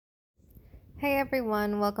Hey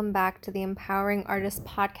everyone, welcome back to the Empowering Artist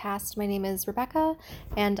Podcast. My name is Rebecca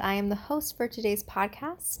and I am the host for today's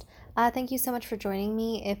podcast. Thank you so much for joining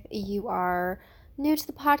me. If you are new to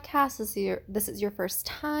the podcast, this is your first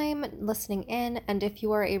time listening in, and if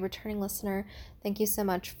you are a returning listener, thank you so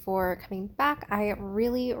much for coming back. I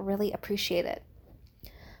really appreciate it.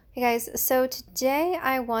 Hey guys, so today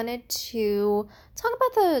I wanted to talk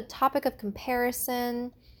about the topic of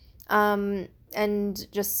comparison, and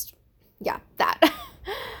just, yeah, that.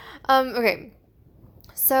 Okay,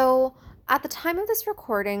 so at the time of this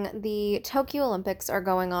recording, the Tokyo Olympics are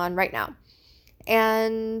going on right now.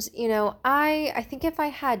 And, I think if I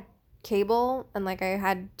had cable and like I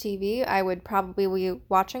had TV, I would probably be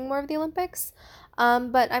watching more of the Olympics.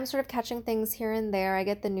 But I'm sort of catching things here and there. I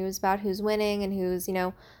get the news about who's winning and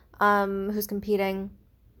who's competing.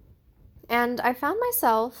 And I found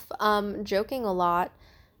myself joking a lot.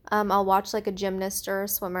 I'll watch like a gymnast or a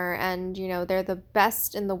swimmer, and they're the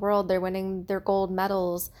best in the world. They're winning their gold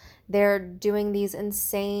medals. They're doing these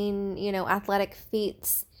insane, athletic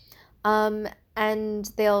feats. And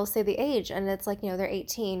they'll say the age, and it's like, they're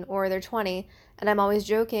 18 or they're 20. And I'm always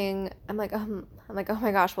joking. I'm like, oh my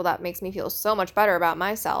gosh, well, that makes me feel so much better about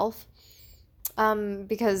myself.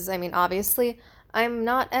 Because I mean, obviously, I'm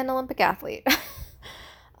not an Olympic athlete.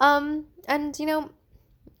 And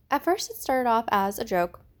at first it started off as a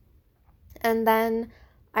joke, and then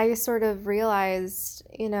I sort of realized,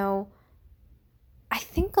 I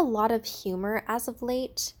think a lot of humor as of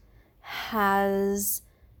late has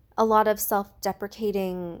a lot of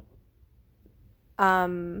self-deprecating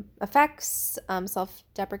effects,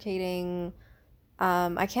 self-deprecating,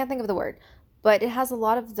 I can't think of the word, but it has a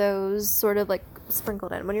lot of those sort of like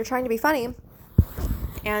sprinkled in. When you're trying to be funny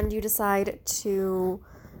and you decide to,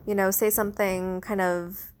 say something kind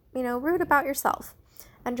of, rude about yourself.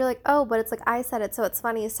 And you're like, oh, but it's like I said it, so it's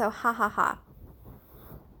funny, so ha ha ha.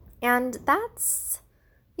 And that's,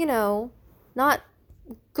 not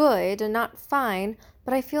good and not fine,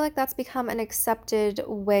 but I feel like that's become an accepted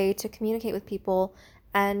way to communicate with people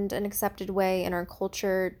and an accepted way in our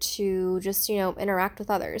culture to just, interact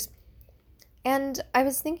with others. And I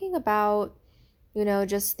was thinking about,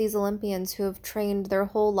 just these Olympians who have trained their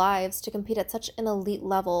whole lives to compete at such an elite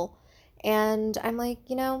level. And I'm like,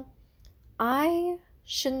 I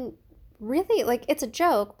shouldn't really, like, it's a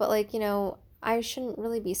joke, but like, I shouldn't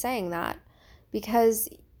really be saying that because,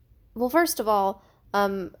 well, first of all,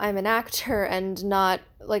 I'm an actor and not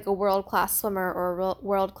like a world-class swimmer or a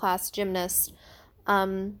world-class gymnast.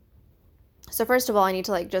 Um, so first of all, I need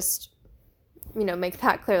to like just, make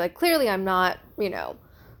that clear. Like, clearly I'm not,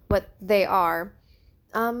 what they are.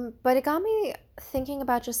 But it got me thinking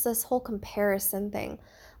about just this whole comparison thing.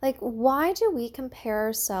 Like, why do we compare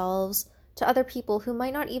ourselves to other people who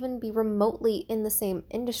might not even be remotely in the same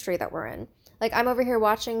industry that we're in? Like, I'm over here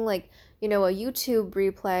watching, like, a YouTube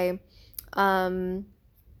replay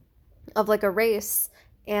of like a race,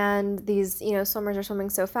 and these, swimmers are swimming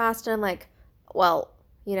so fast, and I'm like, well,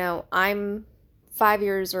 I'm 5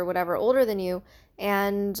 years or whatever older than you,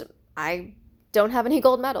 and I don't have any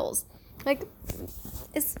gold medals. Like,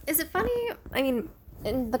 is it funny? I mean,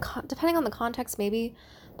 depending on the context, maybe,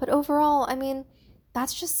 but overall, I mean,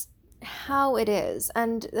 that's just how it is,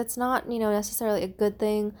 and it's not, necessarily a good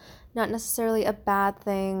thing, not necessarily a bad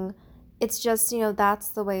thing. It's just, that's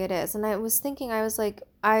the way it is. And I was thinking, I was like,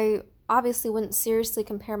 I obviously wouldn't seriously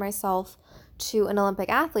compare myself to an Olympic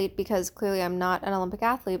athlete because clearly I'm not an Olympic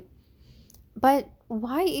athlete. But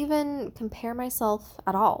why even compare myself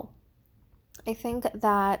at all? I think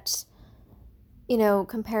that,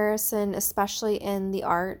 comparison, especially in the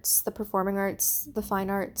arts, the performing arts, the fine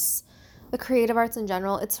arts, the creative arts in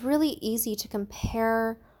general, it's really easy to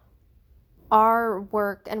compare our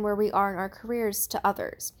work and where we are in our careers to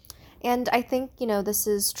others. And I think, this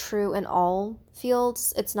is true in all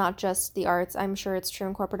fields. It's not just the arts. I'm sure it's true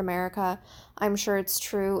in corporate America. I'm sure it's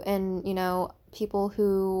true in, people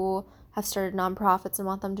who have started nonprofits and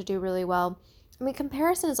want them to do really well. I mean,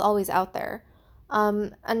 comparison is always out there.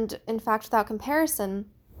 And in fact, without comparison,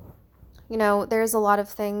 there's a lot of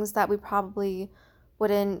things that we probably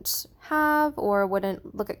wouldn't have or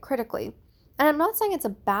wouldn't look at critically. And I'm not saying it's a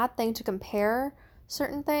bad thing to compare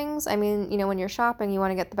certain things. I mean, when you're shopping, you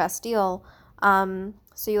want to get the best deal. So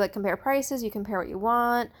you like compare prices, you compare what you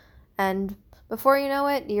want, and before you know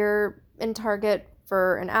it, you're in Target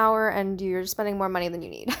for an hour and you're spending more money than you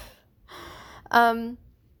need.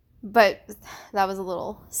 But that was a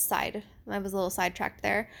little I was a little sidetracked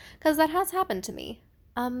there because that has happened to me.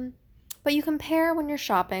 But you compare when you're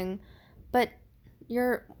shopping, but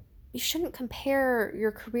you're you shouldn't compare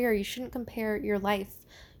your career, you shouldn't compare your life,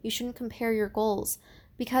 you shouldn't compare your goals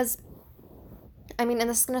because I mean, and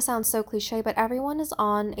this is going to sound so cliche, but everyone is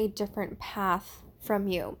on a different path from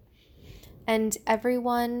you. And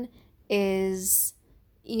everyone is,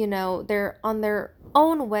 they're on their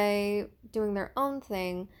own way, doing their own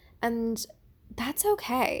thing. And that's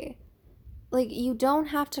okay. Like, you don't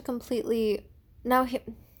have to completely. Now,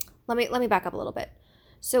 let me back up a little bit.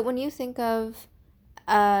 So, when you think of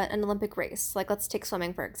an Olympic race, like let's take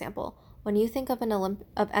swimming for example. When you think of an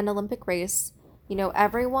Olympic race,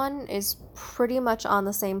 everyone is pretty much on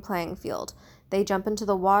the same playing field. They jump into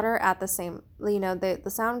the water at the same, the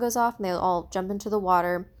sound goes off and they all jump into the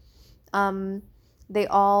water. Um, they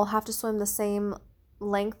all have to swim the same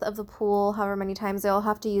length of the pool, however many times. They all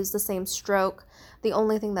have to use the same stroke. The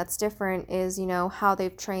only thing that's different is, how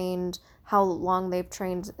they've trained, how long they've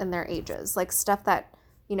trained in their ages. Like stuff that,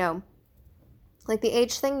 like the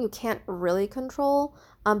age thing you can't really control,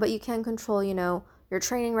 but you can control, your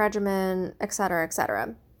training regimen, etc.,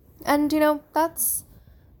 etc. And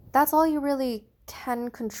that's all you really can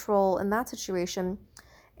control in that situation.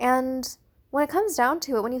 And when it comes down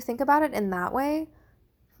to it, when you think about it in that way,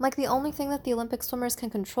 like the only thing that the Olympic swimmers can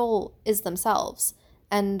control is themselves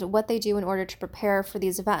and what they do in order to prepare for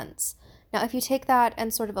these events. Now, if you take that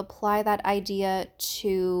and sort of apply that idea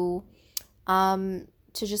to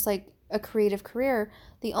just like a creative career,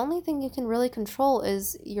 the only thing you can really control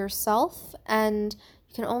is yourself, and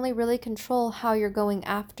you can only really control how you're going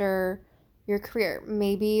after your career.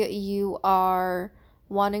 Maybe you are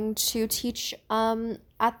wanting to teach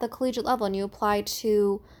at the collegiate level and you apply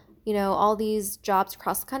to, all these jobs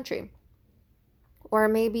across the country. Or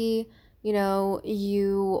maybe,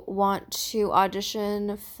 you want to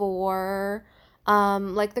audition for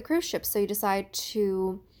like the cruise ship. So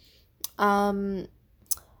um,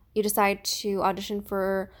 you decide to audition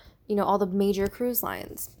for, all the major cruise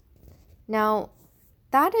lines. Now,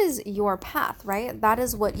 that is your path, right? That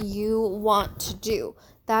is what you want to do.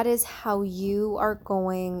 That is how you are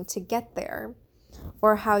going to get there,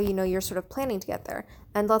 or how you're sort of planning to get there.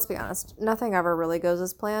 And let's be honest, nothing ever really goes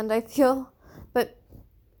as planned, I feel. But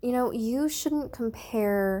you shouldn't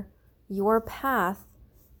compare your path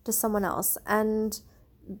to someone else, and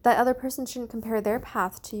that other person shouldn't compare their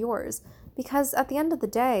path to yours, because at the end of the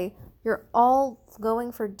day, you're all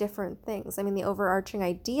going for different things. I mean, the overarching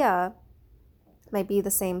idea might be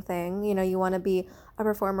the same thing. You want to be a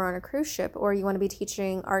performer on a cruise ship, or you want to be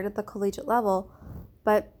teaching art at the collegiate level,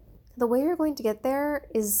 but the way you're going to get there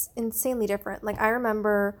is insanely different. Like I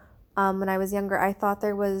remember when I was younger, I thought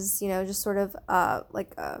there was, just sort of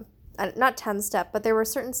not 10 step, but there were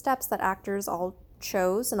certain steps that actors all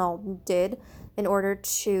chose and all did in order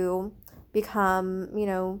to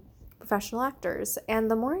become, professional actors. And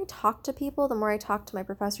the more I talked to people, the more I talked to my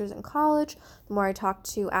professors in college, the more I talked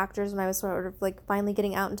to actors when I was sort of like finally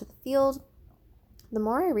getting out into the field, the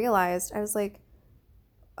more I realized, I was like,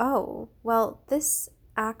 oh, well, this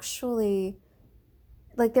actually,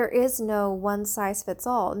 like, there is no one size fits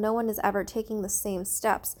all. No one is ever taking the same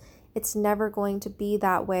steps. It's never going to be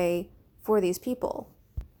that way for these people.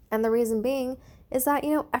 And the reason being is that,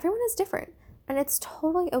 everyone is different. And it's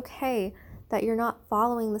totally okay that you're not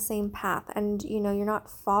following the same path, and, you're not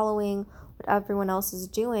following what everyone else is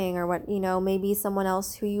doing, or what, maybe someone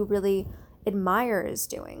else who you really admire is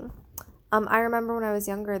doing. I remember when I was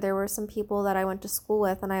younger, there were some people that I went to school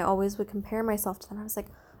with, and I always would compare myself to them. I was like,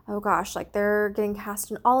 oh gosh, like they're getting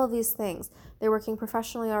cast in all of these things. They're working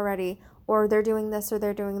professionally already, or they're doing this, or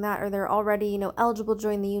they're doing that, or they're already, eligible to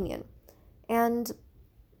join the union. And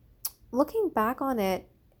looking back on it,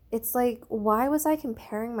 it's like, why was I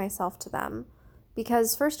comparing myself to them?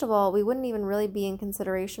 Because first of all, we wouldn't even really be in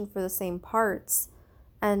consideration for the same parts.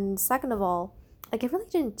 And second of all, like it really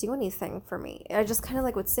didn't do anything for me. I just kind of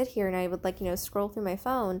like would sit here and I would like, scroll through my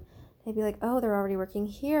phone. And I'd be like, oh, they're already working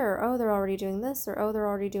here. Or, oh, they're already doing this. Or, oh, they're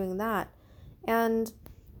already doing that. And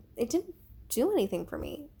it didn't do anything for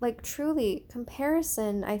me. Like truly,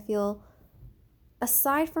 comparison, I feel,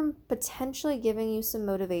 aside from potentially giving you some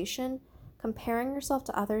motivation, comparing yourself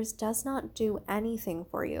to others does not do anything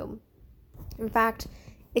for you. In fact,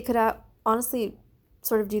 it could honestly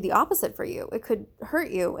sort of do the opposite for you. It could hurt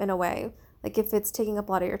you in a way. Like if it's taking up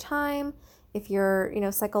a lot of your time, if you're,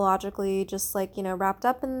 psychologically just like, wrapped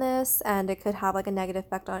up in this, and it could have like a negative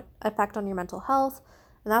effect on your mental health,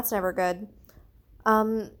 and that's never good.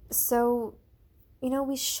 So,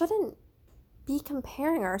 we shouldn't be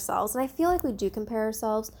comparing ourselves. And I feel like we do compare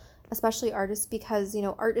ourselves, especially artists, because,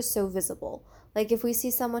 art is so visible. Like if we see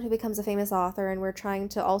someone who becomes a famous author and we're trying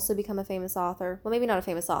to also become a famous author, well, maybe not a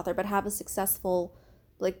famous author, but have a successful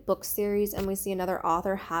like book series, and we see another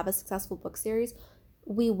author have a successful book series,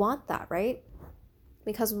 we want that, right?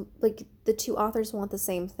 because like the two authors want the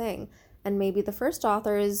same thing, and maybe the first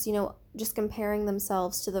author is, just comparing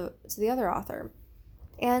themselves to the other author.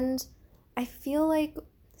 And I feel like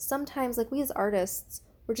sometimes, like, we as artists,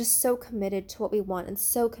 we're just so committed to what we want and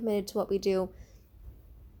so committed to what we do,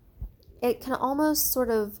 it can almost sort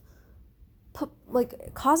of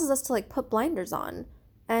it causes us to like put blinders on,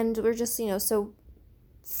 and we're just, so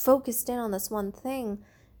focused in on this one thing.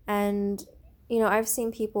 And I've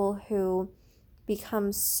seen people who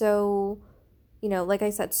become so, like I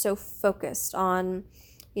said, so focused on,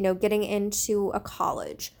 getting into a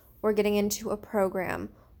college or getting into a program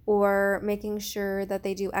or making sure that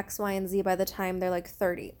they do X, Y, and Z by the time they're like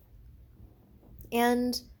 30.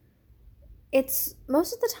 And it's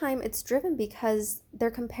most of the time it's driven because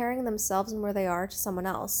they're comparing themselves and where they are to someone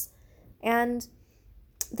else. And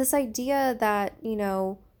this idea that,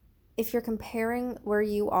 if you're comparing where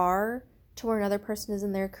you are to where another person is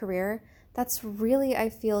in their career, that's really, I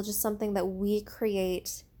feel, just something that we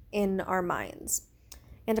create in our minds.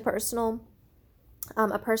 And a personal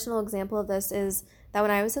example of this is that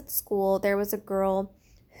when I was at school, there was a girl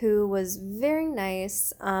who was very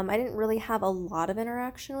nice. I didn't really have a lot of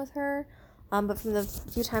interaction with her, but from the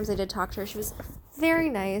few times I did talk to her, she was very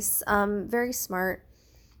nice, very smart.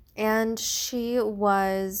 And she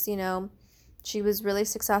was, she was really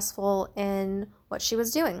successful in what she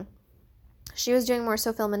was doing. She was doing more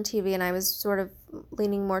so film and TV, and I was sort of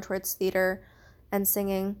leaning more towards theater and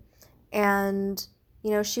singing. And,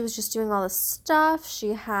 she was just doing all this stuff.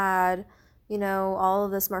 She had, all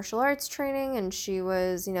of this martial arts training, and she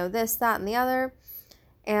was, this, that, and the other.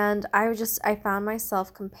 And I found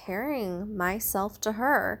myself comparing myself to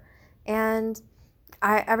her. And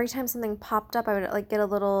every time something popped up, I would like get a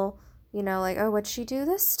little, like, oh, what'd she do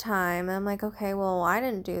this time? And I'm like, okay, well, I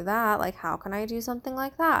didn't do that. Like, how can I do something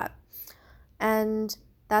like that? And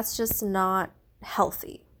that's just not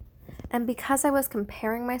healthy. And because I was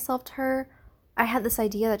comparing myself to her, I had this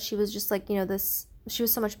idea that she was just like, she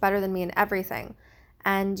was so much better than me in everything.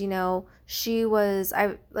 And, she was,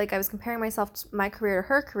 I was comparing myself to my career to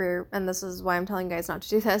her career. And this is why I'm telling you guys not to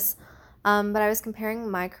do this. But I was comparing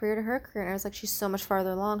my career to her career, and I was like, she's so much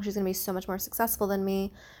farther along. She's going to be so much more successful than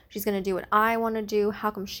me. She's going to do what I want to do.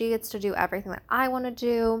 How come she gets to do everything that I want to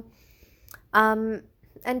do? And,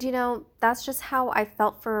 that's just how I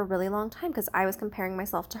felt for a really long time, because I was comparing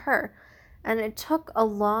myself to her. And it took a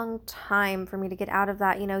long time for me to get out of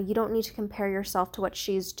that. You don't need to compare yourself to what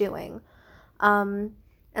she's doing. And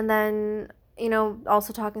then,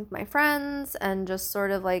 also talking to my friends and just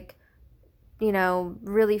sort of like,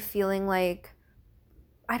 really feeling like,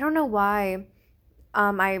 I don't know why,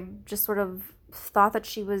 I just sort of thought that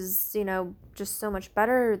she was, just so much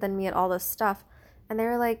better than me at all this stuff. And they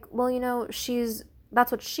were like, well,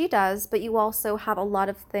 that's what she does, but you also have a lot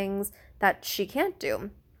of things that she can't do.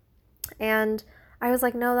 And I was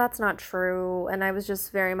like, no, that's not true. And I was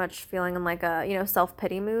just very much feeling in like a,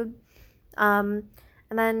 self-pity mood. And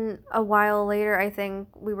then a while later, I think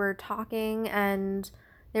we were talking, and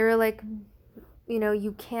they were like,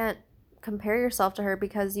 you can't compare yourself to her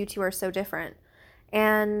because you two are so different.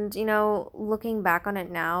 And, looking back on it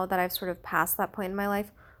now that I've sort of passed that point in my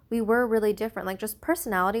life, we were really different, like just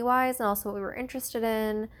personality wise, and also what we were interested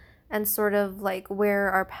in, and sort of like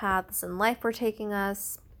where our paths in life were taking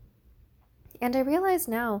us. And I realize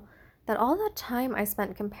now that all that time I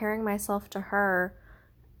spent comparing myself to her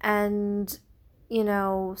and,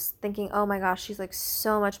 thinking, oh my gosh, she's like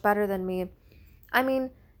so much better than me. I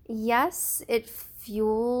mean, yes, it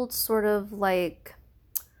fueled sort of like,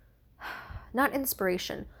 not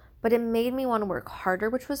inspiration, but it made me want to work harder,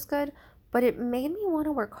 which was good, but it made me want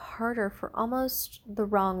to work harder for almost the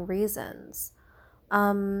wrong reasons.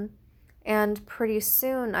 And pretty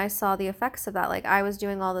soon I saw the effects of that. Like, I was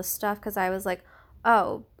doing all this stuff because I was like,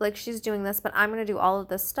 oh, like she's doing this, but I'm going to do all of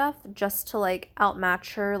this stuff just to like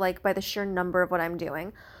outmatch her, like by the sheer number of what I'm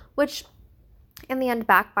doing, which in the end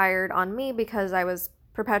backfired on me because I was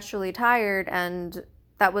perpetually tired, and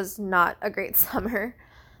that was not a great summer.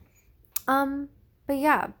 But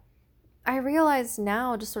yeah, I realize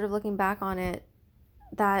now, just sort of looking back on it,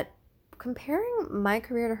 that comparing my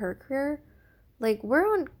career to her career, like, we're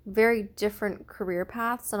on very different career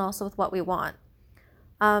paths and also with what we want.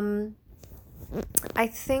 I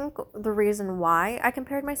think the reason why I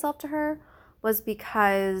compared myself to her was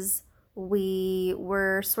because we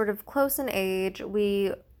were sort of close in age.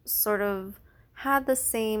 We sort of had the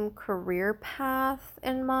same career path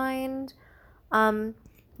in mind.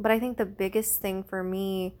 But I think the biggest thing for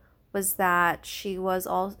me was that she was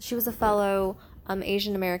a fellow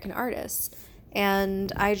Asian American artist.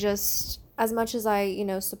 And I just, as much as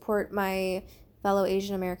I, support my fellow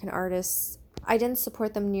Asian American artists, I didn't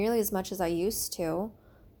support them nearly as much as I used to.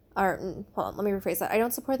 Or, hold on, let me rephrase that. I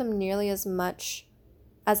don't support them nearly as much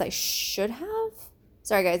as I should have.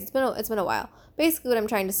 Sorry, guys, it's been a while. Basically, what I'm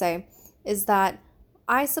trying to say is that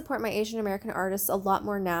I support my Asian American artists a lot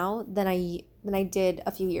more now than I did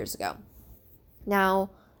a few years ago.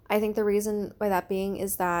 Now, I think the reason why that being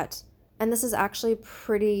is that, and this is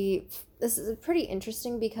pretty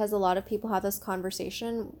interesting because a lot of people have this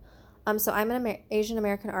conversation. So I'm an Asian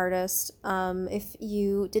American artist, if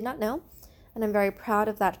you did not know, and I'm very proud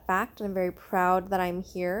of that fact, and I'm very proud that I'm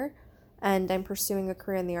here and I'm pursuing a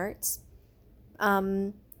career in the arts.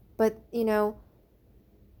 But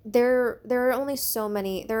there are only so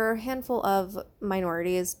many. There are a handful of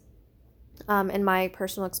minorities, in my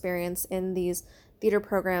personal experience in these theater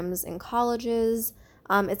programs in colleges.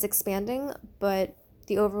 It's expanding, but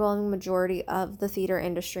the overwhelming majority of the theater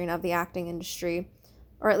industry and of the acting industry,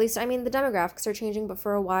 or at least, I mean, the demographics are changing, but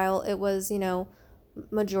for a while it was,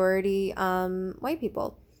 majority white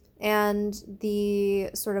people. And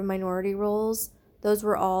the sort of minority roles, those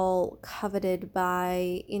were all coveted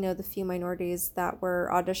by, the few minorities that were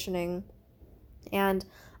auditioning. And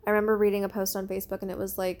I remember reading a post on Facebook, and it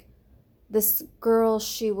was like, this girl,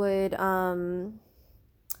 she would, I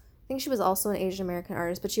think she was also an Asian American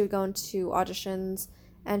artist, but she would go into auditions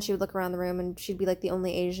and she would look around the room and she'd be like the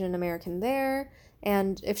only Asian American there.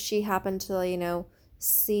 And if she happened to,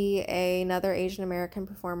 see another Asian American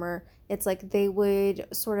performer, it's like they would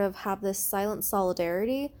sort of have this silent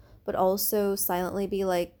solidarity, but also silently be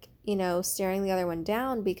like, staring the other one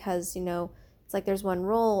down because, it's like there's one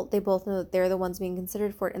role, they both know that they're the ones being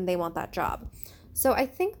considered for it and they want that job. So I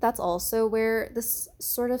think that's also where this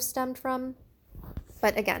sort of stemmed from.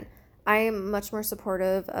 But again, I am much more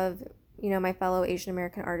supportive of, my fellow Asian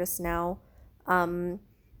American artists now. Um,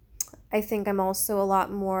 I think I'm also a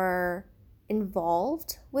lot more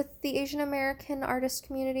involved with the Asian American artist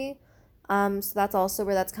community. So that's also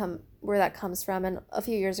where that comes from. And a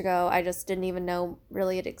few years ago, I just didn't even know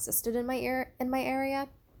really it existed in my area.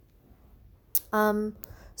 Um,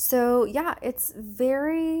 so yeah, it's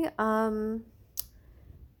very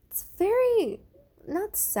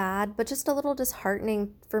not sad, but just a little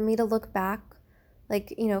disheartening for me to look back,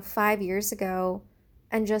 like, 5 years ago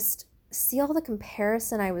and just see all the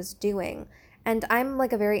comparison I was doing. And I'm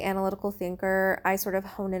like a very analytical thinker. I sort of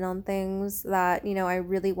hone in on things that, I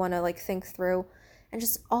really want to like think through. And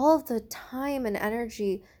just all of the time and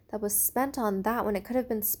energy that was spent on that when it could have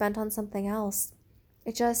been spent on something else.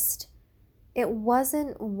 It just, it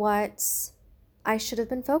wasn't what I should have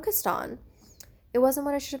been focused on. It wasn't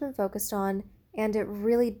what I should have been focused on, and it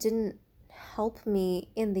really didn't help me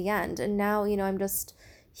in the end. And now, I'm just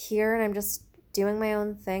here and I'm just doing my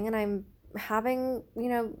own thing and I'm having,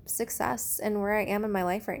 success in where I am in my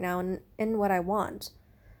life right now and in what I want.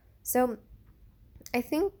 So I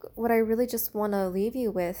think what I really just want to leave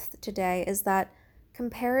you with today is that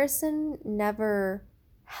comparison never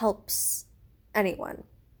helps anyone.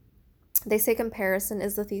 They say comparison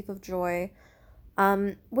is the thief of joy,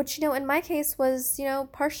 which, in my case was,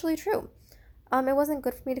 partially true. It wasn't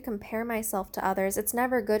good for me to compare myself to others. It's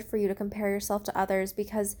never good for you to compare yourself to others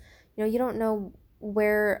because, you don't know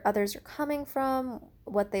where others are coming from,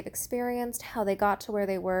 what they've experienced, how they got to where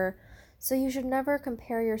they were. So you should never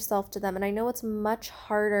compare yourself to them. And I know it's much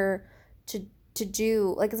harder to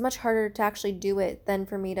do, like it's much harder to actually do it than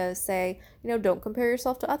for me to say, don't compare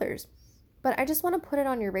yourself to others. But I just want to put it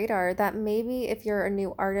on your radar that maybe if you're a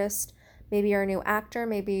new artist, maybe you're a new actor,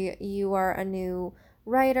 maybe you are a new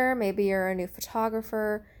writer, maybe you're a new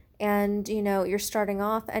photographer, and you're starting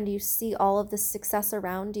off and you see all of this success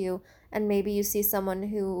around you, and maybe you see someone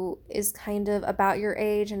who is kind of about your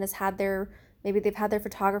age and has had maybe they've had their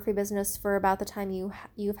photography business for about the time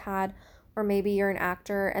you've had, or maybe you're an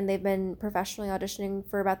actor and they've been professionally auditioning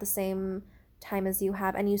for about the same time as you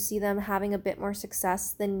have, and you see them having a bit more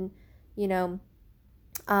success than you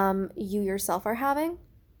yourself are having.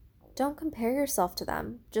 Don't compare yourself to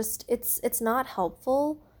them. Just it's not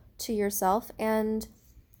helpful to yourself, and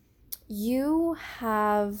you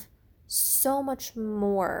have so much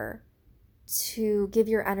more to give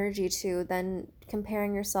your energy to than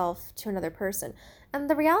comparing yourself to another person. And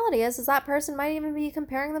the reality is that person might even be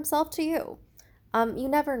comparing themselves to you. You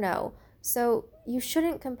never know. So you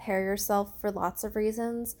shouldn't compare yourself for lots of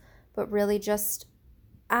reasons, but really just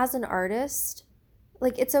as an artist,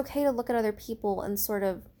 like it's okay to look at other people and sort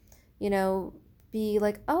of, be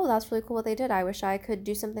like, oh, that's really cool what they did. I wish I could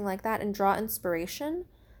do something like that and draw inspiration,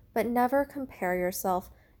 but never compare yourself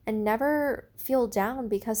and never feel down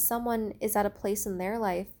because someone is at a place in their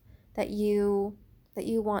life that you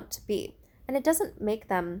want to be. And it doesn't make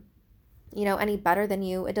them any better than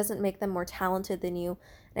you. It doesn't make them more talented than you.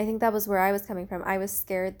 And I think that was where I was coming from. I was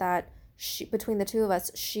scared that between the two of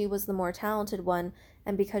us, she was the more talented one.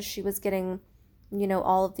 And because she was getting,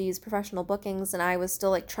 all of these professional bookings and I was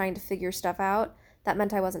still like trying to figure stuff out, that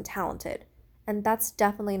meant I wasn't talented. And that's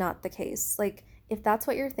definitely not the case. Like, if that's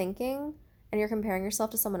what you're thinking and you're comparing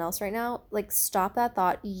yourself to someone else right now, like, stop that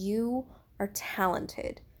thought. You are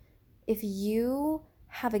talented. If you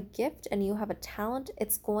have a gift and you have a talent,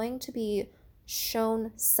 it's going to be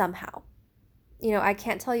shown somehow. I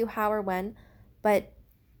can't tell you how or when, but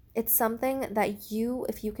it's something that if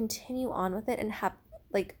you continue on with it and have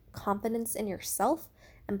like confidence in yourself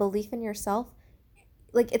and belief in yourself,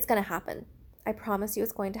 like, it's going to happen. I promise you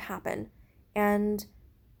it's going to happen. And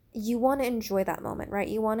you want to enjoy that moment, right?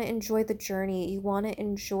 You want to enjoy the journey. You want to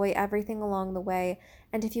enjoy everything along the way.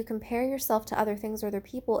 And if you compare yourself to other things or other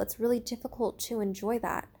people, it's really difficult to enjoy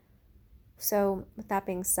that. So with that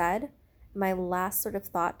being said, my last sort of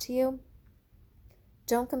thought to you,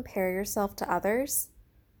 don't compare yourself to others.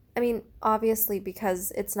 I mean, obviously,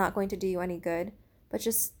 because it's not going to do you any good, but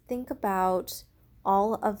just think about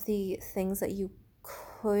all of the things that you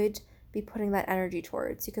could be putting that energy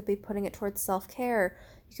towards. You could be putting it towards self-care.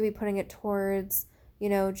 You could be putting it towards,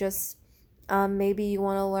 just maybe you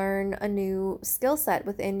want to learn a new skill set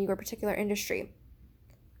within your particular industry.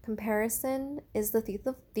 Comparison is the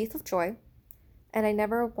thief of joy. And I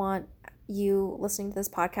never want you listening to this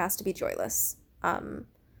podcast to be joyless. And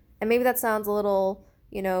maybe that sounds a little,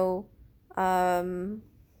 I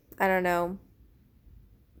don't know.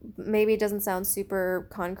 Maybe it doesn't sound super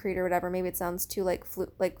concrete or whatever. Maybe it sounds too like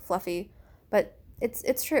fluffy, but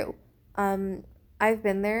it's true. I've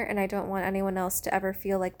been there, and I don't want anyone else to ever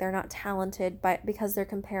feel like they're not talented, because they're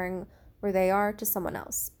comparing where they are to someone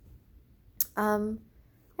else. Yeah,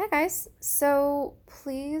 guys. So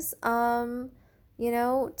please,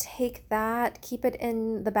 take that, keep it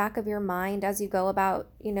in the back of your mind as you go about,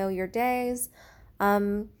 your days.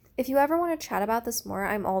 If you ever want to chat about this more,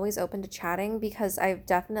 I'm always open to chatting because I've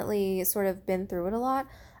definitely sort of been through it a lot.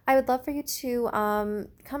 I would love for you to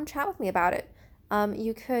come chat with me about it.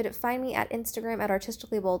 You could find me at Instagram at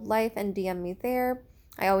Artistically Bold Life and DM me there.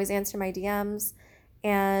 I always answer my DMs.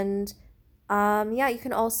 And you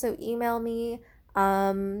can also email me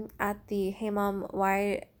at the Hey Mom,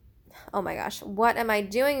 why... Oh my gosh, what am I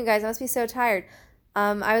doing, you guys? I must be so tired.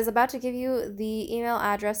 I was about to give you the email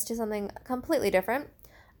address to something completely different.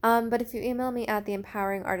 But if you email me at the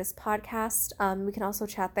Empowering Artist Podcast, we can also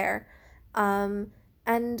chat there.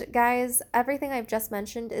 And guys, everything I've just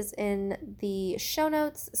mentioned is in the show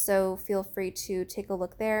notes, so feel free to take a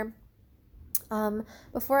look there.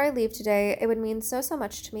 Before I leave today, it would mean so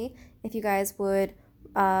much to me if you guys would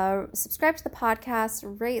subscribe to the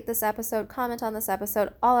podcast, rate this episode, comment on this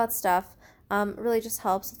episode, all that stuff. Really just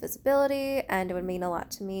helps with visibility, and it would mean a lot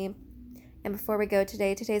to me. And before we go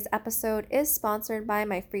today's episode is sponsored by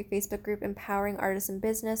my free Facebook group, Empowering Artists in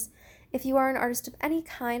Business. If you are an artist of any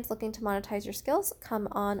kind looking to monetize your skills, come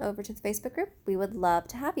on over to the Facebook group. We would love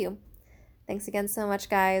to have you. Thanks again so much,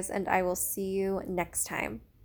 guys, and I will see you next time.